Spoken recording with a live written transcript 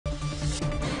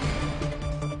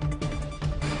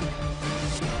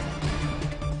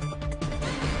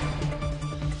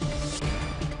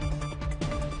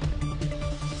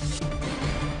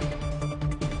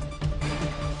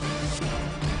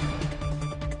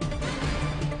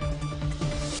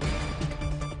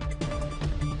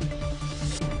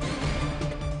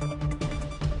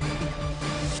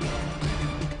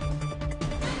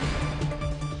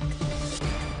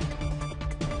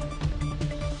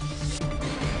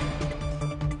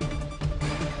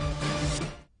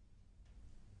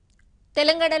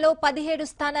తెలంగాణలో 17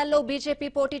 స్థానాల్లో బీజేపీ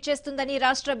పోటీ చేస్తుందని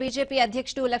రాష్ట్ర బీజేపీ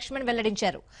అధ్యక్షుడు లక్ష్మణ్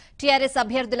వెల్లడించారు. టీఆర్ఎస్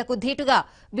అభ్యర్థులకు ధీటుగా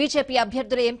బీజేపీ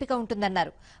అభ్యర్థుల ఎంపిక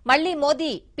ఉంటుందన్నారు. మళ్లీ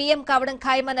మోదీ పీఎం కావడం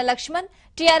ఖాయమన్న లక్ష్మణ్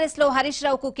టీఆర్ఎస్ లో హరీష్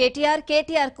రావుకు కేటీఆర్,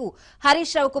 కేటీఆర్ కు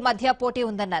హరీష్ రావుకు మధ్య పోటీ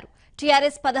ఉందన్నారు.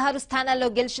 టీఆర్ఎస్ 16 స్థానాల్లో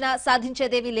గెలిచినా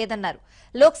సాధించేదేమీ లేదన్నారు.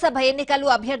 లోక్సభ ఎన్నికలు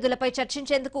అభ్యర్థులపై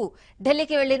చర్చించేందుకు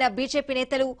ఢిల్లీకి వెళ్లిన బీజేపీ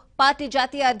నేతలు పార్టీ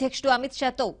జాతీయ అధ్యక్షుడు అమిత్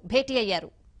షాతో భేటీ అయ్యారు.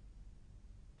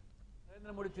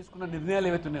 నరేంద్ర మోడీ తీసుకున్న నిర్ణయాలు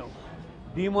ఏవైతున్నాయో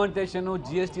డిమానిటైజేషన్,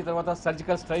 జీఎస్టీ, తర్వాత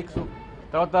సర్జికల్ స్ట్రైక్స్,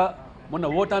 తర్వాత మొన్న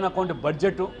ఓటాన్ అకౌంట్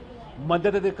బడ్జెట్,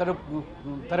 మధ్యతరగతి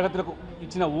తరగతులకు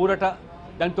ఇచ్చిన ఊరట,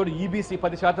 దానితో ఈబీసీ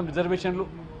 10% రిజర్వేషన్లు,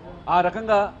 ఆ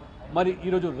రకంగా మరి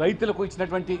ఈరోజు రైతులకు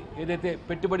ఇచ్చినటువంటి ఏదైతే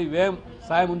పెట్టుబడి వ్యయం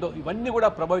సాయం ఉందో ఇవన్నీ కూడా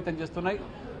ప్రభావితం చేస్తున్నాయి.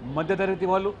 మధ్యతరగతి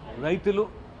వాళ్ళు, రైతులు,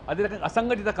 అదే రకంగా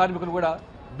అసంఘటిత కార్మికులు కూడా,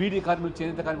 బీడీ కార్మికులు,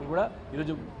 చేనేత కార్మికులు కూడా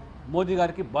ఈరోజు మోదీ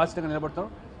గారికి బాధ్యతగా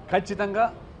నిలబడుతున్నారు. ఖచ్చితంగా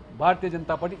భారతీయ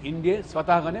జనతా పార్టీ ఎన్డీఏ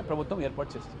స్వతహాగానే ప్రభుత్వం ఏర్పాటు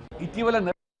చేస్తుంది. ఇటీవల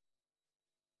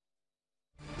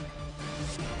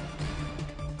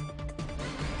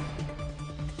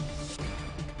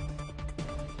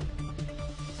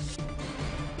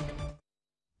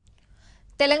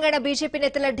తెలంగాణ బీజేపీ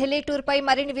నేతల ఢిల్లీ టూర్ పై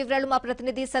మరిన్ని వివరాలు మా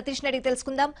ప్రతినిధి సతీష్ అడిగి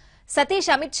తెలుసుకుందాం. సతీష్,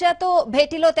 అమిత్ షాతో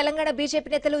భేటీలో తెలంగాణ బీజేపీ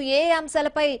నేతలు ఏ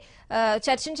అంశాలపై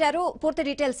చర్చించారు? పూర్తి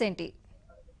డీటెయిల్స్ ఏంటి?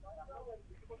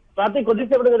 పార్టీ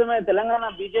కొద్దిసేపటి క్రితమే తెలంగాణ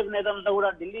బీజేపీ నేతలంతా కూడా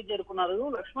ఢిల్లీ చేరుకున్నారు.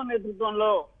 లక్ష్మణ్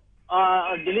నేతృత్వంలో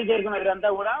ఢిల్లీ చేరుకున్న వీరంతా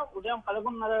కూడా ఉదయం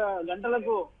 11:30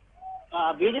 గంటలకు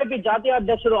బీజేపీ జాతీయ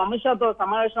అధ్యక్షుడు అమిత్ షాతో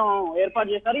సమావేశం ఏర్పాటు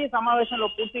చేశారు. ఈ సమావేశంలో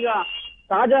పూర్తిగా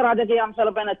తాజా రాజకీయ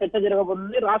అంశాలపైన చర్చ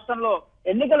జరగబోతుంది. రాష్ట్రంలో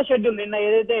ఎన్నికల షెడ్యూల్, నిన్న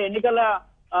ఏదైతే ఎన్నికల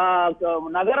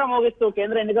నగరం మోగిస్తూ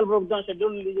కేంద్ర ఎన్నికల ప్రభుత్వం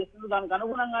షెడ్యూల్ రిలీజ్ చేస్తుందో దానికి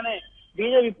అనుగుణంగానే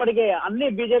బీజేపీ ఇప్పటికే అన్ని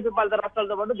బీజేపీ పాలిత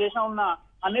రాష్ట్రాలతో పాటు దేశం ఉన్న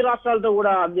అన్ని రాష్ట్రాలతో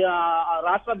కూడా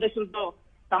రాష్ట్ర అధ్యక్షులతో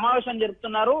సమావేశం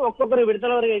జరుపుతున్నారు. ఒక్కొక్కరి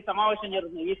విడతల వరకు ఈ సమావేశం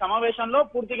జరుగుతుంది. ఈ సమావేశంలో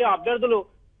పూర్తిగా అభ్యర్థులు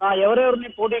ఎవరెవరిని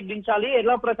పోటీకి దించాలి,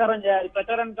 ఎలా ప్రచారం చేయాలి,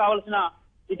 ప్రచారానికి కావాల్సిన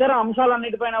ఇతర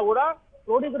అంశాలన్నిటిపైన కూడా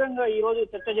క్రోడీకరంగా ఈ రోజు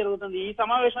చర్చ జరుగుతుంది. ఈ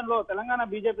సమావేశంలో తెలంగాణ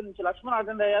బీజేపీ నుంచి లక్ష్మణ్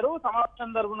అటెండ్ అయ్యారు.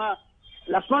 సమావేశం తరఫున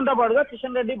లక్ష్మణ్ తో పాటుగా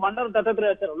కిషన్ రెడ్డి, బండారు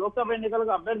దత్తాత్రేయ వచ్చారు. లోక్సభ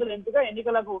ఎన్నికలకు అభ్యర్థుల ఎంపిక,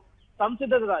 ఎన్నికలకు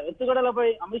సంసిద్ధత, ఎత్తుగడలపై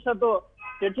అమిత్ షాతో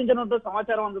చర్చించనుంటూ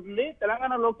సమాచారం అందుతుంది.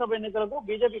 తెలంగాణ లోక్సభ ఎన్నికలకు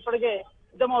బీజేపీ ఇప్పటికే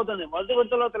సిద్ధమవుతుంది. మొదటి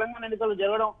విడతలో తెలంగాణ ఎన్నికలు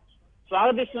జరగడం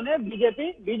స్వాగతిస్తూనే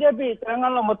బీజేపీ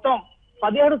తెలంగాణలో మొత్తం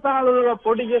 17 స్థానాలలో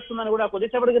పోటీ చేస్తుందని కూడా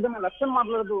కొద్దిసేపటి క్రితమే లక్ష్మణ్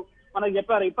మాట్లాడుతూ మనకు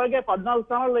చెప్పారు. ఇప్పటికే 14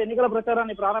 స్థానాల్లో ఎన్నికల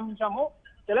ప్రచారాన్ని ప్రారంభించాము.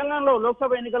 తెలంగాణలో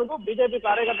లోక్సభ ఎన్నికలకు బీజేపీ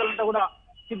కార్యకర్తలంతా కూడా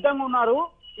సిద్ధంగా ఉన్నారు.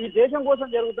 ఈ దేశం కోసం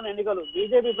జరుగుతున్న ఎన్నికలు,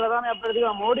 బీజేపీ ప్రధాని అభ్యర్థిగా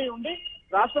మోడీ ఉండి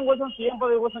రాష్ట్రం కోసం సీఎం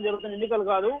పదవి కోసం జరుగుతున్న ఎన్నికలు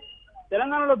కాదు.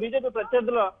 తెలంగాణలో బీజేపీ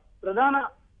ప్రత్యర్థుల ప్రధాన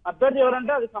అభ్యర్థి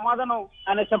ఎవరంటే అది సమాధానం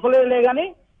ఆయన చెప్పలేదులే గాని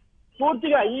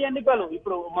పూర్తిగా ఈ ఎన్నికలు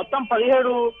ఇప్పుడు మొత్తం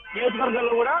 17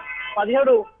 నియోజకవర్గాల్లో కూడా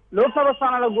 17 లోక్సభ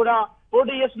స్థానాలకు కూడా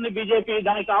పోటీ చేస్తుంది బీజేపీ.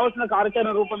 దానికి కావాల్సిన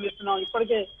కార్యాచరణ రూపొందిస్తున్నాం.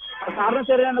 ఇప్పటికే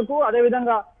కార్యాచరణకు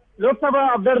అదేవిధంగా లోక్సభ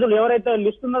అభ్యర్థులు ఎవరైతే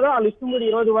లిస్ట్ ఉన్నదో ఆ లిస్టు కూడా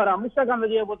ఈ రోజు వారు అమిత్ షాకి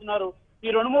అందజేయబోతున్నారు. ఈ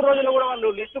 2-3 రోజుల్లో కూడా వాళ్ళు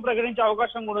లిస్టు ప్రకటించే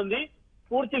అవకాశం కూడా ఉంది.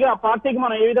 పూర్తిగా పార్టీకి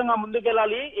మనం ఏ విధంగా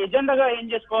ముందుకెళ్లాలి, ఎజెండాగా ఏం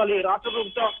చేసుకోవాలి, రాష్ట్ర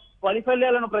ప్రభుత్వ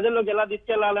వైఫల్యాలను ప్రజల్లోకి ఎలా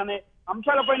తీసుకెళ్లాలనే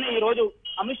అంశాలపైన ఈ రోజు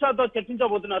అమిత్ షాతో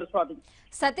చర్చించబోతున్నారు. స్వాతి,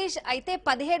 సతీష్, అయితే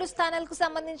 17 స్థానాలకు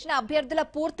సంబంధించిన అభ్యర్థుల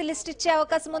పూర్తి లిస్ట్ ఇచ్చే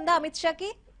అవకాశం ఉందా అమిత్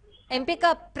షాకి? ఎంపిక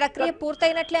ప్రక్రియ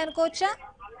పూర్తయినట్లే అనుకోవచ్చా?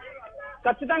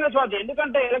 ఖచ్చితంగా స్వాతి,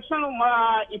 ఎందుకంటే ఎలక్షన్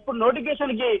ఇప్పుడు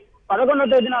నోటిఫికేషన్ కి 11వ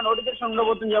తేదీన నోటిఫికేషన్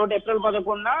ఉండబోతుంది కాబట్టి ఏప్రిల్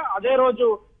 11న అదే రోజు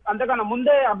అంతకన్నా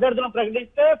ముందే అభ్యర్థులను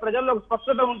ప్రకటిస్తే ప్రజల్లో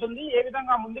స్పష్టత ఉంటుంది. ఏ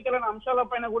విధంగా ముందుకెళ్లిన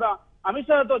అంశాలపైన కూడా అమిత్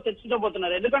షాతో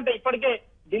చర్చించబోతున్నారు. ఎందుకంటే ఇప్పటికే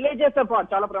డిలే చేస్తే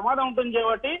చాలా ప్రమాదం ఉంటుంది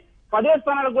కాబట్టి 17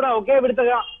 స్థానాలకు కూడా ఒకే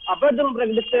విడతగా అభ్యర్థులను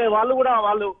ప్రకటిస్తే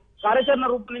వాళ్ళు కార్యాచరణ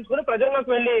రూపొందించుకుని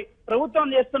ప్రజల్లోకి వెళ్లి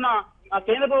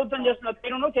కేంద్ర ప్రభుత్వం చేస్తున్న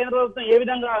తీరును, కేంద్ర ప్రభుత్వం ఏ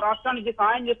విధంగా రాష్ట్రానికి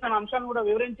సహాయం చేస్తున్న అంశాలను కూడా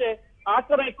వివరించే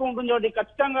ఆస్కారం ఎక్కువ ఉంటుంది కాబట్టి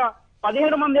ఖచ్చితంగా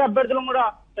 17 మంది అభ్యర్థులను కూడా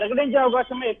ప్రకటించే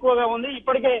అవకాశమే ఎక్కువగా ఉంది.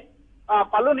 ఇప్పటికే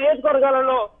పలు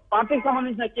నియోజకవర్గాలలో పార్టీకి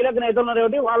సంబంధించిన కీలక నేతలు ఉన్నారు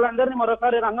కాబట్టి వాళ్ళందరినీ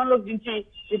మరోసారి రంగంలోకి దించి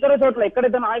ఇతర చోట్ల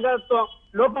ఎక్కడైతే నాయకత్వం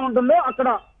లోపం ఉంటుందో అక్కడ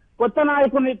కొత్త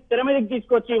నాయకుడిని తెర మీదకి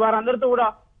తీసుకొచ్చి వారందరితో కూడా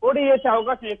పోటీ చేసే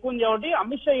అవకాశం ఎక్కువ ఉంది కాబట్టి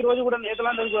అమిత్ షా ఈ రోజు కూడా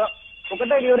నేతలందరూ కూడా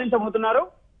ఒకటే వివరించబోతున్నారు.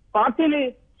 పార్టీని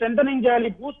స్ట్రెంథనింగ్ చేయాలి,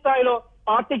 బూత్ స్థాయిలో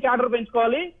పార్టీ క్యాడర్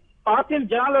పెంచుకోవాలి, పార్టీని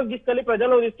జనాల్లోకి తీసుకెళ్లి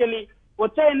ప్రజల్లోకి తీసుకెళ్లి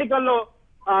వచ్చే ఎన్నికల్లో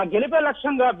గెలిపే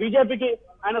లక్ష్యంగా బీజేపీకి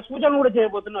ఆయన సూచనలు కూడా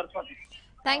చేయబోతున్నారు.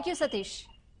 Thank you Satish.